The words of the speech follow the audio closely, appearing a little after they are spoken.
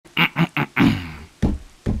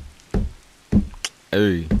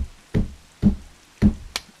Hey,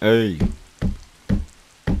 hey,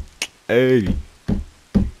 hey,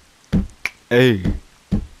 hey.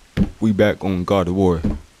 We back on God of War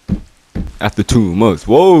after 2 months.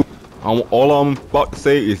 Whoa! All I'm about to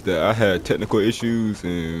say is that I had technical issues,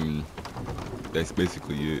 and that's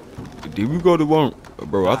basically it. Did we go the wrong?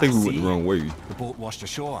 Bro, I think we went the See? wrong way. The boat washed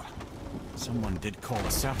ashore. Someone did call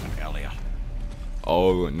a serpent earlier.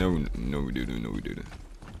 Oh, no, no, we didn't. No, we didn't.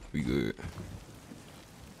 We good.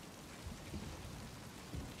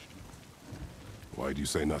 Why'd you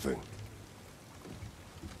say nothing?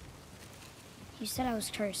 You said I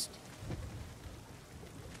was cursed.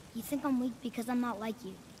 You think I'm weak because I'm not like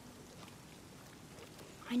you.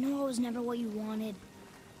 I know I was never what you wanted.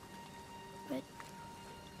 But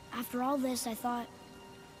after all this, I thought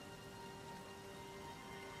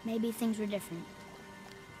maybe things were different.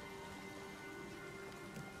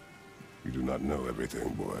 You do not know everything,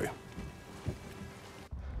 boy.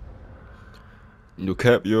 No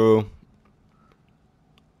cap, yo.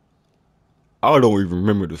 I don't even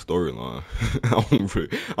remember the storyline. I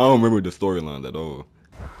don't remember the storyline at all.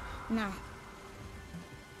 No.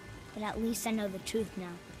 But at least I know the truth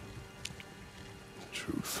now.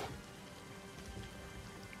 Truth.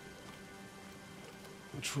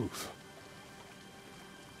 The truth.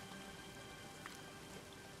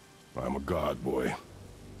 I'm a god, boy.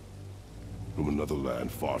 From another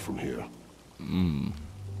land far from here.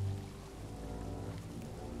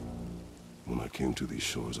 When I came to these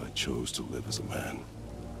shores, I chose to live as a man.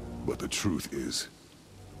 But the truth is,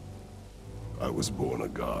 I was born a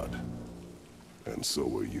god. And so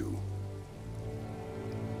were you.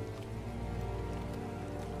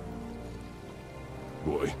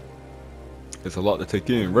 Boy. It's a lot to take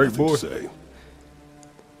in, right, Nothing boy? to say.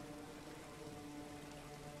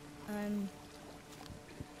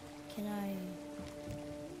 Can I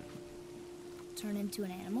turn into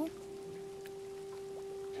an animal?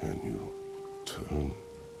 Can you turn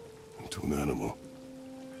into an animal?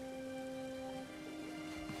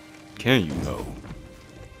 Can you? No.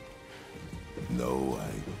 No, I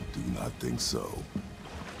do not think so.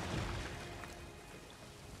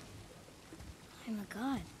 I'm a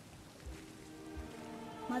god.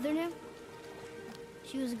 Mother knew?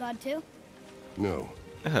 She was a god too? No.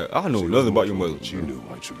 I know She nothing was about your mortal, mother. but she Man. knew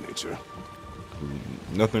my true nature.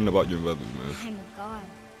 Nothing about your mother, man. I'm a god.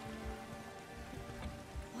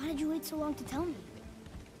 Why did you wait so long to tell me?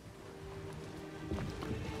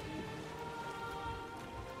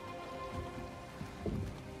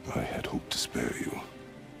 I had hoped to spare you.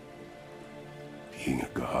 Being a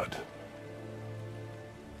god,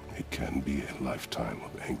 it can be a lifetime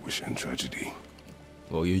of anguish and tragedy.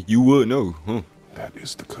 Well, you would know, huh? That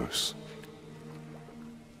is the curse.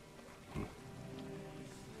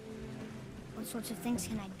 What sorts of things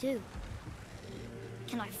can I do?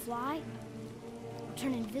 Can I fly? Or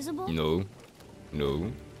turn invisible? No.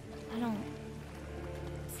 No. I don't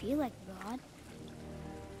feel like a god.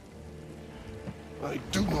 I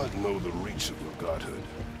do not know the reach of your godhood.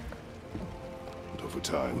 But over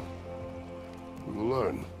time, we will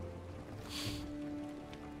learn.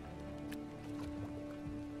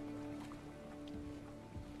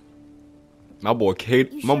 My boy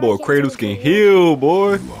You sure I can't Kratos turn can into a heal,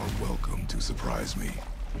 boy. You are welcome to surprise me.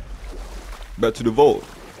 Back to the vault.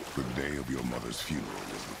 The day of your mother's funeral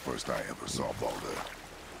was the first I ever saw Balder.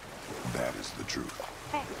 That is the truth.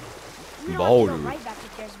 Hey, we don't have to Balder. go right back to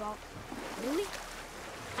Care's vault. Really?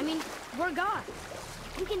 I mean, we're God.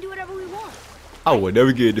 We can do whatever we want. I would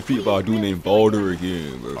never get defeated by a dude Really named feel like Balder that?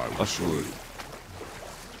 again, bro. I I will swear.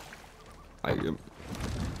 show you.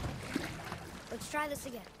 Let's try this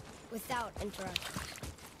again, without interruption.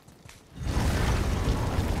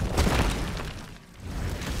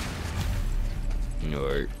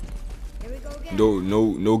 Alright. Here we go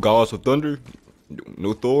again. No gods of thunder?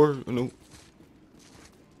 No Thor? No.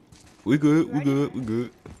 We good, we good, we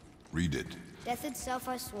good. Read it. Death itself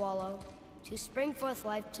I swallow, to spring forth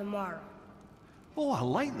life tomorrow. Oh, I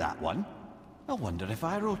like that one. I wonder if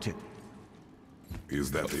I wrote it.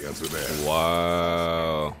 Is that the answer there?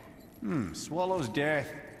 Wow. Swallows death,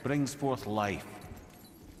 brings forth life.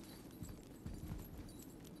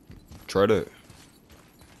 Try that.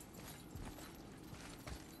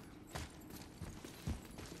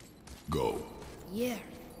 Go. Yeah.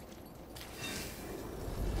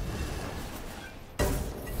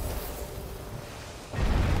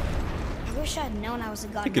 I wish I had known I was a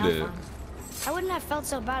god Look at now, that. Mom. I wouldn't have felt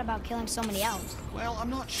so bad about killing so many elves. Well, I'm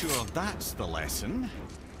not sure that's the lesson.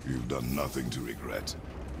 You've done nothing to regret.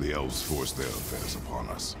 The elves forced their affairs upon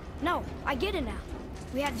us. No, I get it now.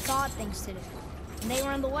 We had god things to do. and they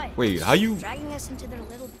were in the way. Wait, how you? Dragging us into their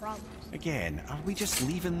little problems. Again, are we just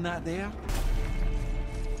leaving that there?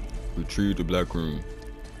 Retrieve the black room.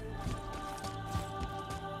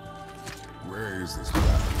 Where is this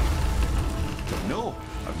path? No,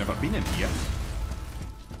 I've never been in here.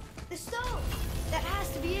 The stone! That has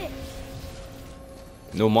to be it.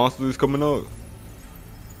 No monsters coming up.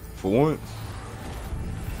 For once.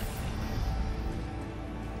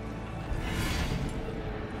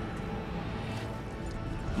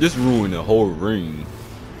 Just ruined the whole ring.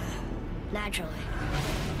 Naturally.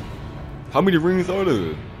 How many rings are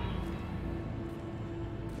there?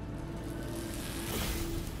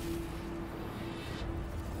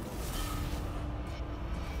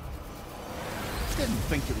 Didn't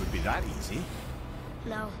think it would be that easy.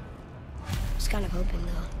 No. Was kind of hoping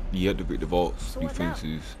though. Deactivate the vaults, So what now?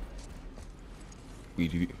 defenses. We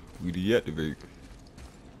deactivate.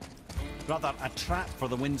 Rather a trap for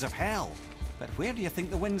the winds of hell. But where do you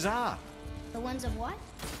think the winds are? The ones of what?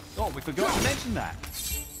 Oh, we forgot to mention that.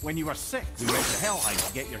 When you were sick, we went to Hellheim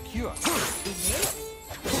to get your cure. We did?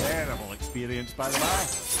 Terrible experience, by the way.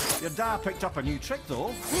 Your dad picked up a new trick,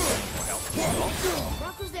 though. Well,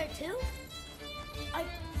 Brock was there too?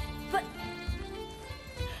 But...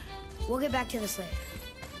 We'll get back to the slave.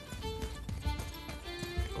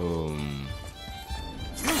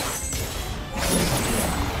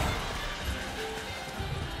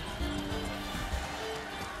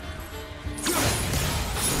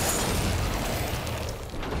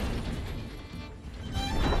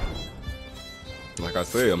 Like I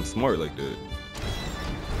say, I'm smart like that.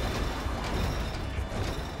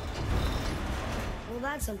 Well,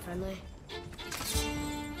 that's unfriendly.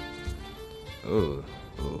 Oh.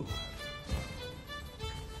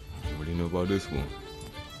 What do you know about this one?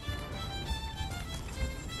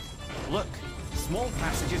 look, small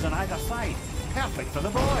passages on either side. Perfect for the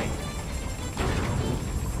boy.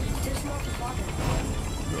 Too small to bother.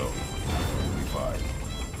 No, we'll be fine.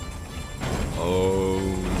 Oh.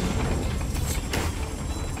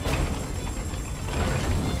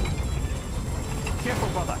 Careful,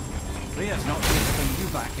 brother. Rhea's not going to bring you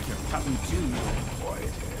back if you're cutting too.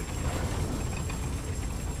 Quiet head.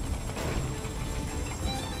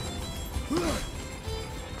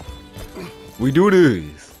 We do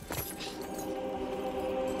this.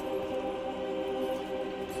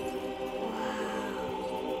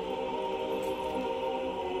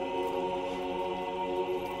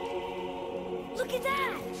 Look at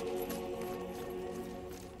that!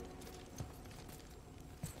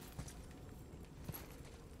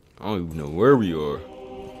 I don't even know where we are.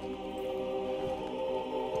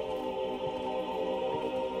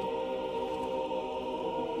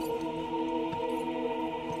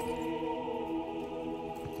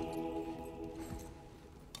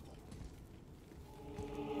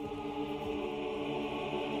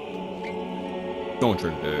 Don't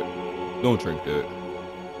drink that. Don't drink that.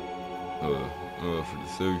 For the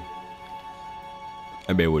city.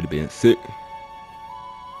 I bet would have been sick.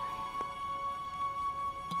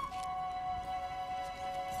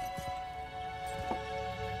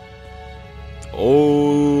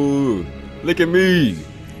 Oh, look at me.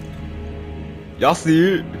 Y'all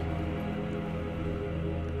see it?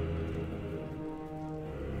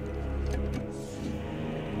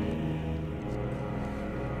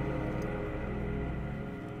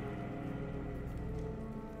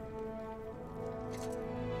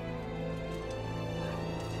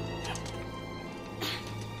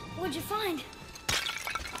 What'd you find?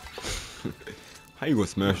 How you gonna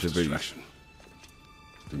smash the vase? Distraction.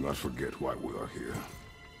 Do not forget why we are here.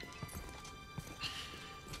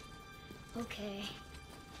 Okay.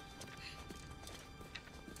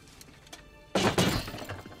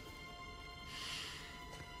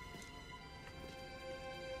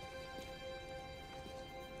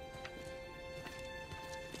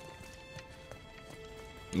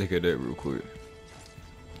 Look at that real quick.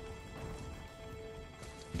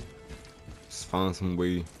 Let's find some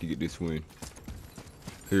way to get this win.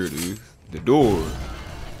 Here it is. The door.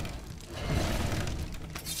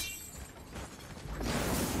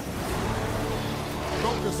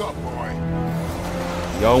 Focus up, boy.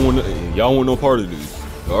 Y'all want no part of this.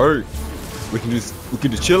 Alright. We can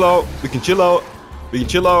just chill out. We can chill out.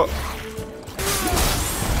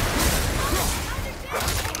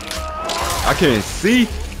 I can't see,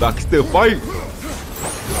 but I can still fight.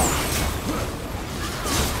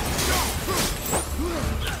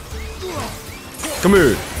 Come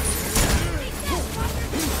here.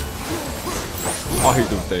 I hate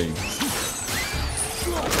them things.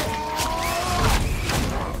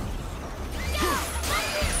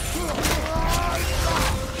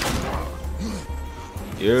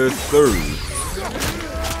 Yes, sir.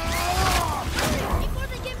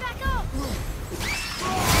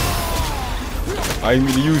 I ain't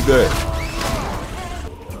gonna use that.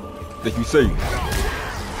 Like you say.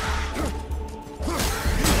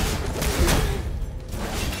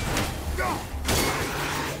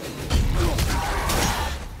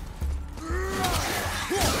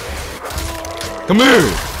 Come here.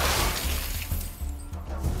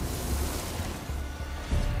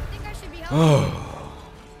 Think I should be helping? Oh,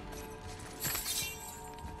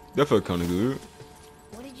 that felt kind of good.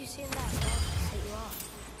 What did you see in that box that set you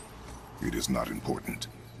off? It is not important.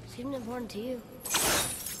 Seemed important to you.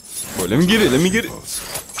 Bro, let me get it. Let me get it.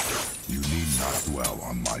 You need not dwell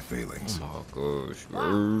on my failings. Oh gosh,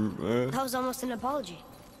 Wow. man. That was almost an apology.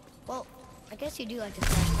 Well, I guess you do like to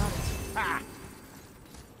thrash comments.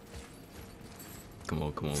 Come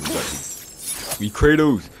on, we got this. We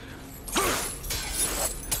Kratos.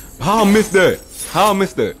 How I missed that? How I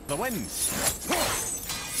missed that? The winds.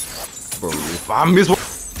 Bro, if I miss one.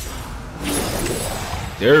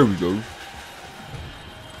 There we go.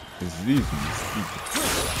 This is easy.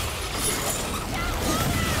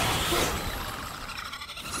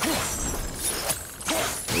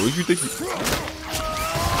 What did you think?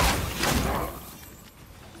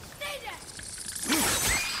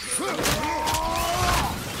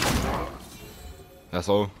 That's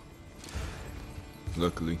all.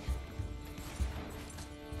 Luckily.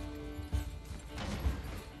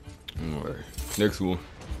 Alright. Next one.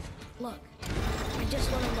 Look, I just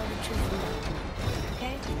want to know the truth from you.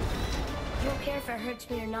 Okay? I don't care if it hurts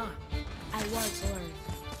me or not. I want to learn.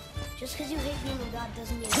 Just because you hate being a god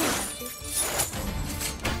doesn't mean you have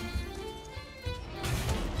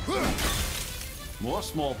to. More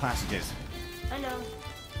small passages. I know.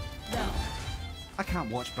 No. I can't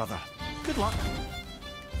watch, brother. Good luck.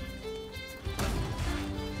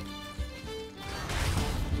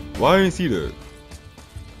 Why didn't I see that?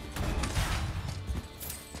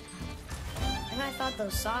 And I thought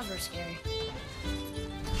those saws were scary.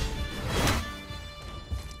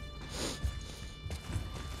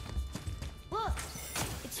 Look!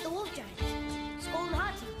 It's the wolf giants. Skull and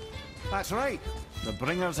Hati. That's right. The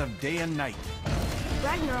bringers of day and night.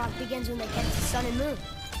 Ragnarok begins when they get to sun and moon.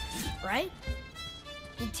 Right?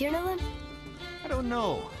 Did Tyr know them? I don't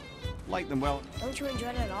know. Like them well. Don't you enjoy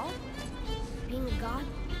it at all? Being a god?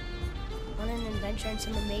 On an adventure in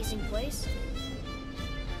some amazing place?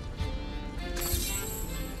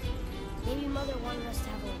 Maybe Mother wanted us to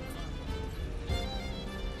have a little fun.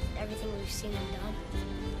 Everything we've seen and done.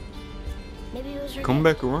 Maybe it was her Come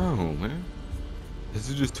gift. back around, man. Does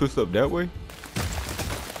it just twist up that way?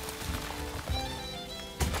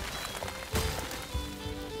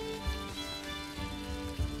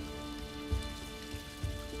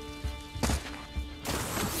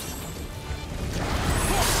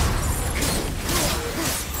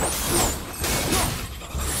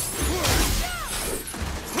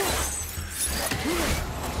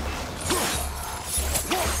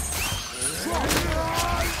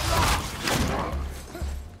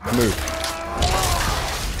 Move.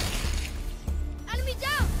 Enemy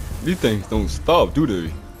down! These things don't stop, do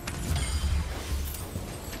they?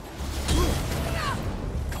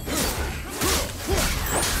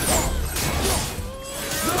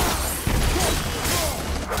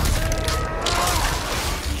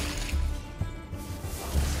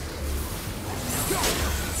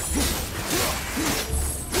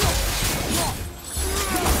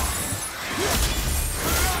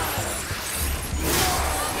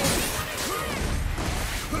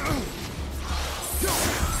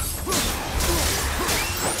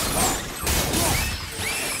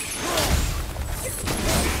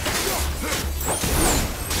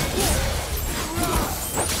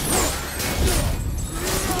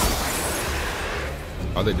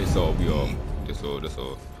 I think they saw we all. That's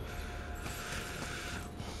all.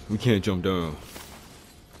 We can't jump down.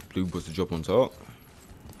 Blue supposed to jump on top.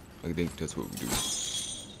 I think that's what we do.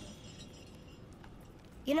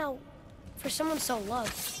 You know, for someone so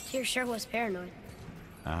loved, Tyr sure was paranoid.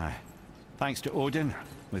 Aye. Thanks to Odin,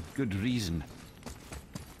 with good reason.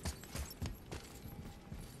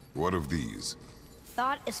 What of these?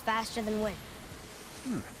 Thought is faster than wind.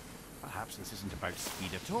 Perhaps this isn't about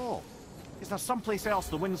speed at all. Is there someplace else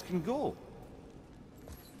the winds can go?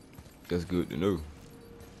 That's good to know.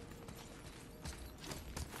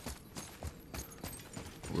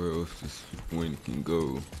 Where else this wind can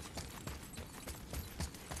go?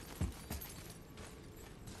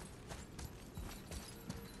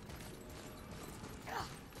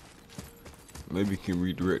 Maybe it can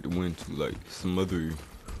redirect the wind to like some other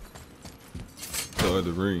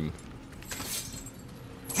ring.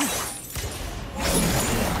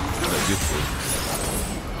 Like this way.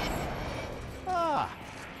 Ah,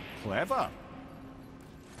 clever.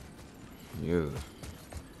 Yeah.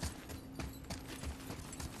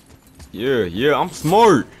 Yeah, yeah, I'm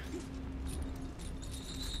smart.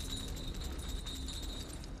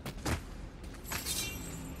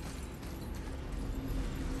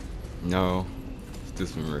 No, it's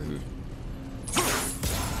this one right here.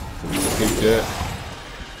 So we can take that.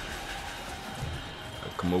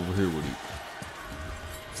 I'll come over here with it.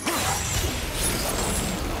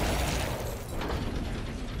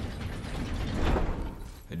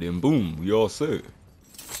 And then boom, we all set.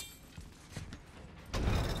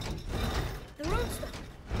 The Rune stuff.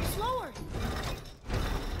 Slower.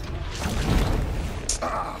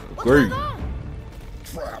 What's Great. going on?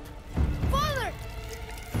 Trap! Father!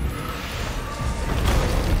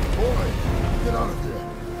 Boy, get out of here!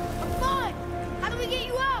 I'm fine. How do we get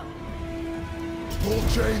you out? Pull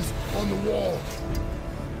chains on the wall!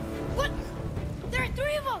 What? There are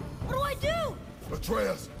 3 of them. What do I do?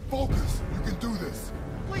 Atreus, focus! You can do this!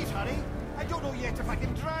 Please hurry. I don't know yet if I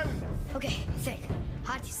can drown. Okay, think.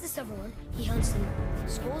 Hati's the stubborn one. He hunts them.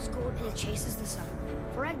 Skull's gold and he chases the sun.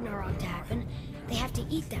 For Ragnarok to happen, they have to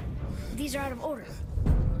eat them. These are out of order.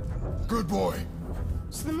 Good boy!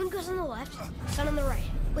 So the moon goes on the left, sun on the right,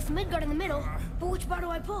 with Midgard in the middle, but which bar do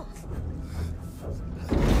I pull?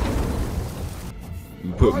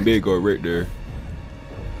 You put Midgard right there.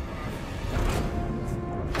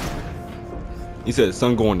 He said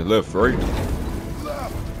sun go on the left, right?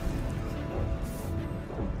 Left!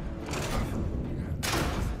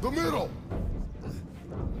 The middle!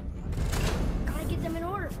 Gotta get them in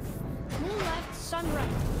order. Moon left, sun right,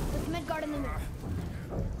 with Midgard in the middle.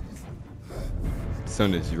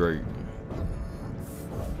 Sun is right.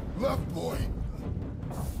 Left, boy!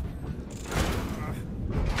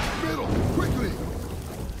 Middle, quickly!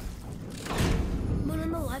 Moon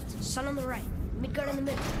on the left, sun on the right, Midgard in the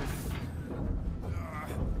middle.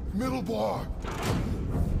 Middle bar!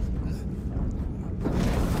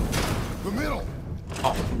 The middle!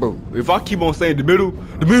 Oh, bro, if I keep on saying the middle,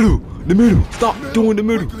 stop doing the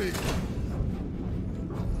middle. Quickly!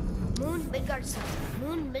 Moon, Midgard, sun.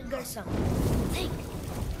 Moon, Midgard, sun. Think.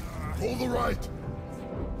 Pull the right!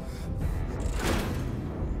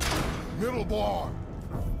 Middle bar!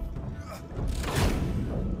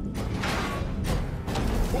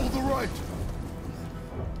 Pull the right!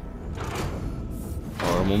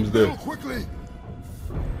 Alright, I'm almost Middle, there. quickly!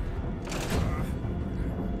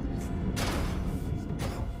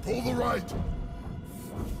 Pull the right!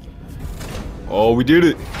 Oh, we did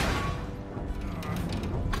it.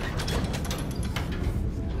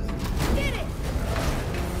 Did it!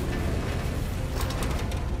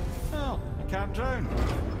 Oh, I can't drown.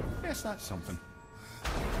 Guess that's something.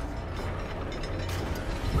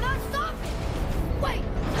 We're not stopping! Wait!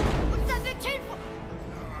 What's that big chain for?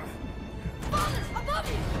 Father, above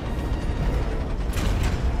you!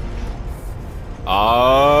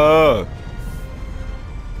 Ah.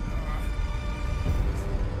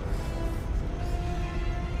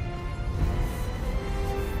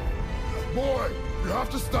 Boy, you have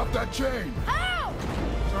to stop that chain! How?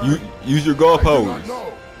 You use your golf I do hose. not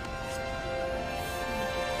know!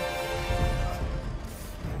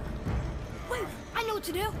 Wait, I know what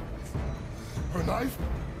to do. Her knife?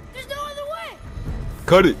 There's no other way.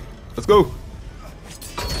 Cut it. Let's go.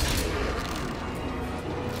 It's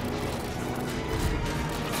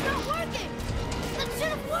not working. That should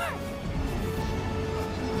have worked.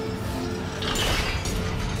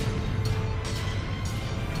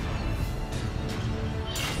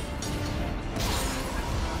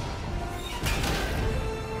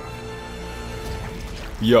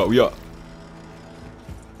 We up.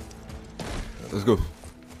 Let's go.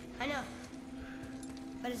 I know.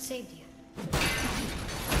 But it saved you.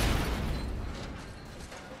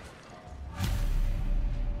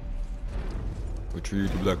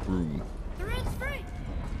 Retrieve the black room. The Rune's free.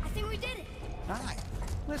 I think we did it. Aye.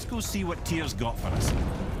 Let's go see what Tyr's got for us.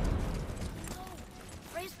 Oh,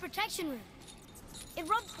 Frey's protection rune. It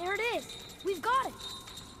rubs. There it is. We've got it.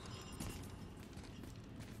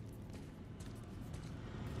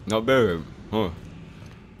 Not bad, huh?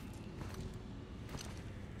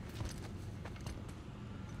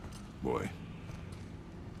 Boy.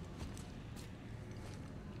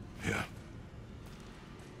 Yeah.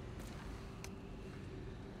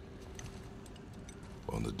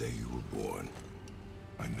 On the day you were born,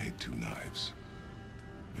 I made 2 knives,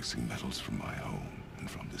 mixing metals from my home and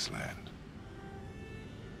from this land.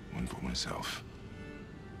 One for myself,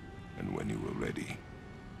 and when you were ready,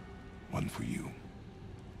 one for you.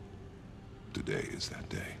 Today is that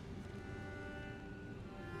day.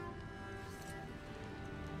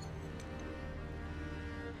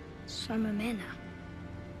 So I'm a man now.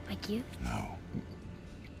 Like you? No,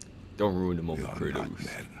 Don't ruin the we moment, are Kratos. not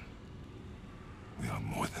men. We are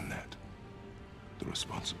more than that. the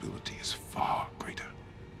responsibility is far greater.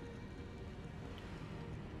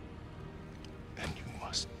 And you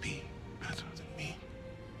must be better than me.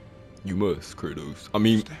 You must, Kratos. I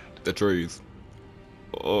mean, Stand. Atreus.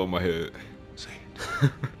 Oh, my head. Say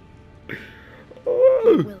it. You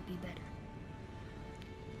will be better.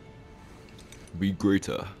 Be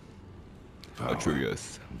greater, Power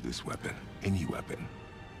Atreus. of this weapon, any weapon,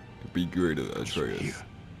 Be greater, comes from Atreus. here.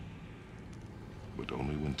 But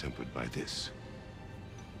only when tempered by this.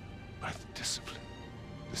 By the discipline,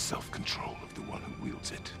 the self-control of the one who wields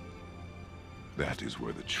it. That is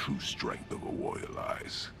where the true strength of a warrior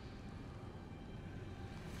lies.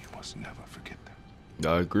 You must never forget that.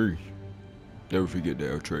 I agree. Never forget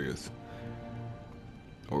that, Atreus.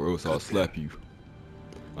 Or else I'll slap you.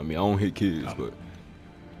 I mean, I don't hit kids, but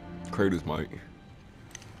Kratos might.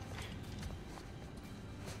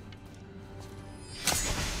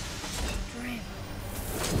 Dream.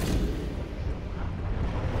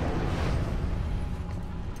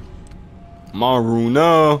 My Rune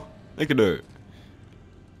now. Look at that.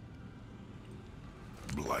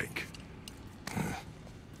 Blank.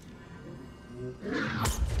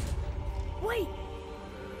 Wait!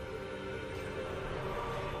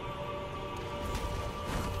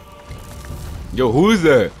 Yo, who is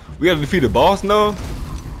that? We gotta defeat the boss now?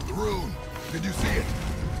 Rune, did you see it?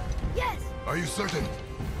 Yes! Are you certain?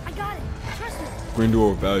 I got it! Trust me! Green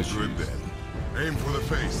door value. Good then. Aim for the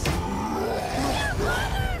face.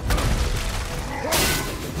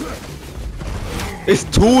 It's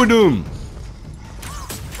two of them.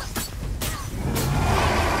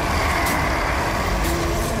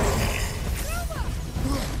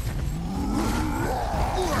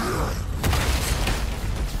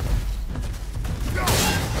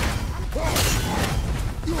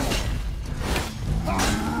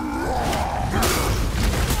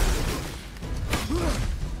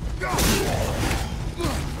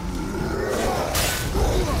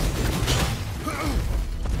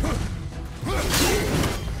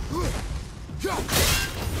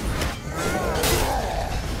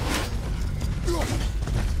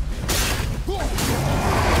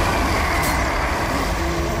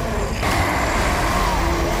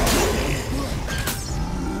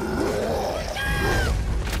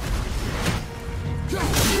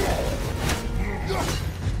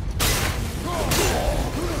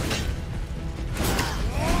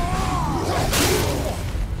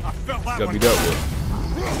 Gotta be that one.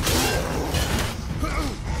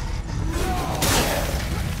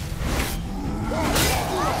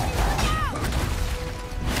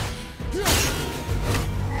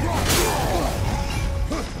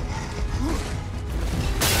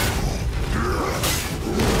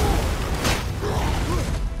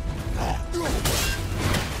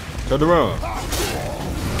 Turn around.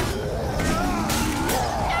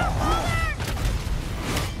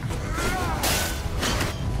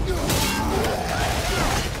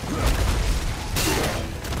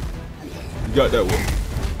 You got that one.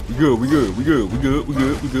 We good, we good, we good, we good, we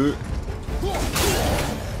good, we good.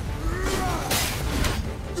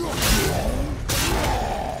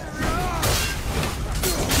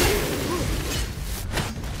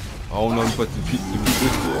 I don't know but to defeat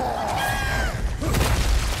this one.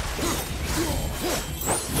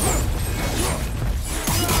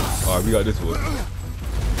 Alright, we got this one.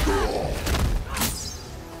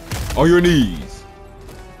 On your knees.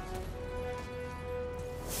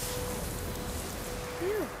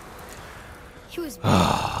 He was big,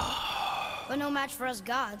 but no match for us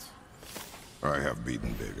gods. I have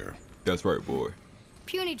beaten bigger. That's right, boy.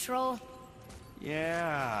 Puny troll.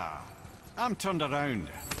 Yeah. I'm turned around.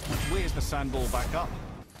 Where's the sandball back up?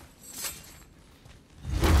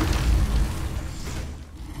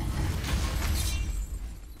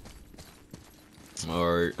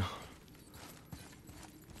 Alright.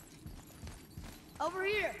 Over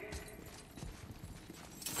here.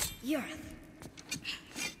 You're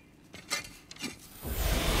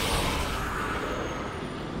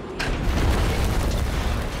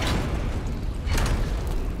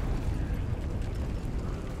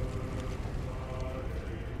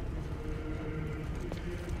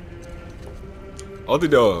I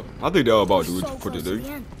think they're about to do so it for close to the today.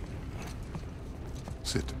 end.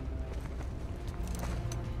 Sit.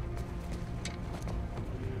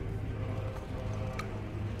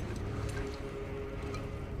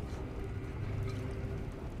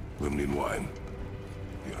 Lemnian wine.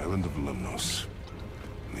 The island of Lemnos.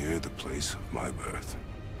 Near the place of my birth.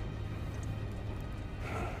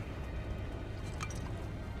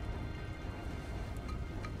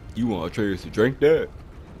 You want Atreus to drink that?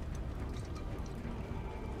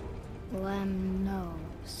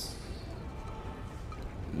 Lemnos.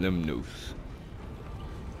 Lemnos.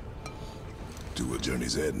 to a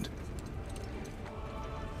journey's end.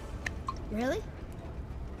 Really?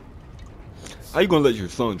 How you gonna let your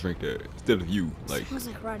son drink that instead of you? Like, Smells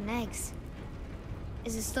like rotten eggs.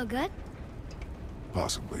 Is it still good?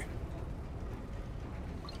 Possibly.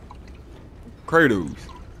 Kratos.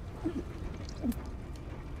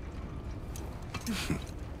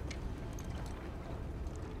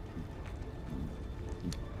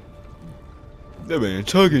 That man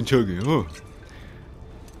chugging, huh?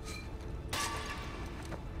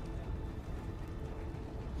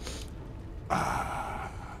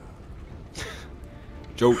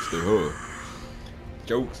 Jokester, huh?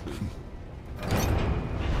 Jokester.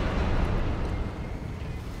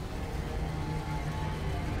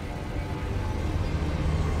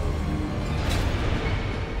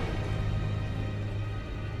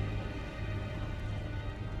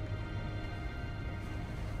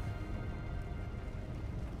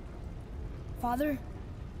 Father,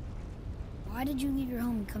 why did you leave your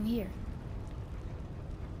home and come here?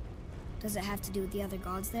 Does it have to do with the other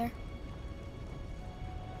gods there?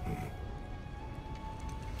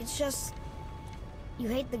 It's just, you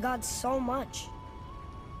hate the gods so much.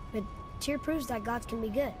 But Tyr proves that gods can be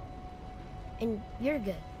good. And you're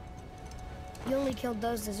good. You only killed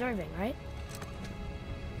those deserving, right?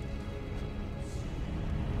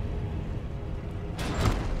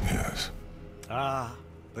 Yes. Ah,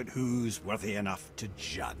 but who's worthy enough to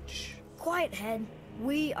judge? Quiet head,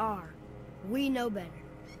 we are. We know better.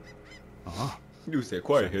 Uh-huh. You said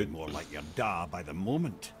quiet Sounded head. more like your da by the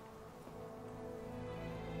moment.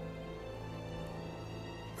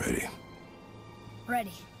 Ready.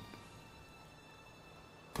 Ready.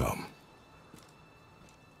 Come.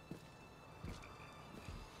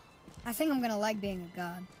 I think I'm gonna like being a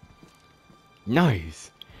god. Nice.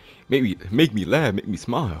 Make me laugh, make me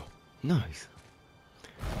smile. Nice.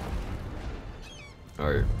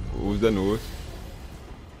 Alright, what was that noise?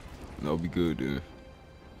 That'll be good then.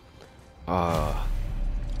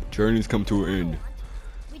 Journey's come to an end.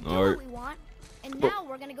 We do All right. what we want, and now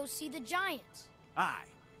we're gonna go see the giants. Aye.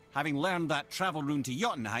 Having learned that travel rune to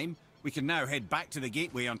Jotunheim, we can now head back to the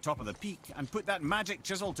gateway on top of the peak and put that magic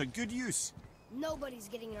chisel to good use. Nobody's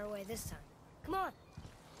getting in our way this time. Come on.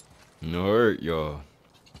 Alright, y'all.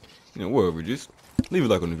 You know, whatever, just leave a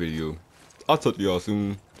like on the video. I'll talk to y'all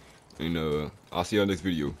soon. And I'll see y'all next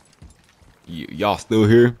video. Y'all still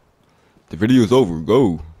here? The video's over.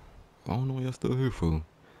 Go. I don't know what y'all still here for.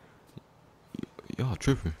 Y'all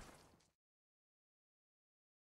tripping.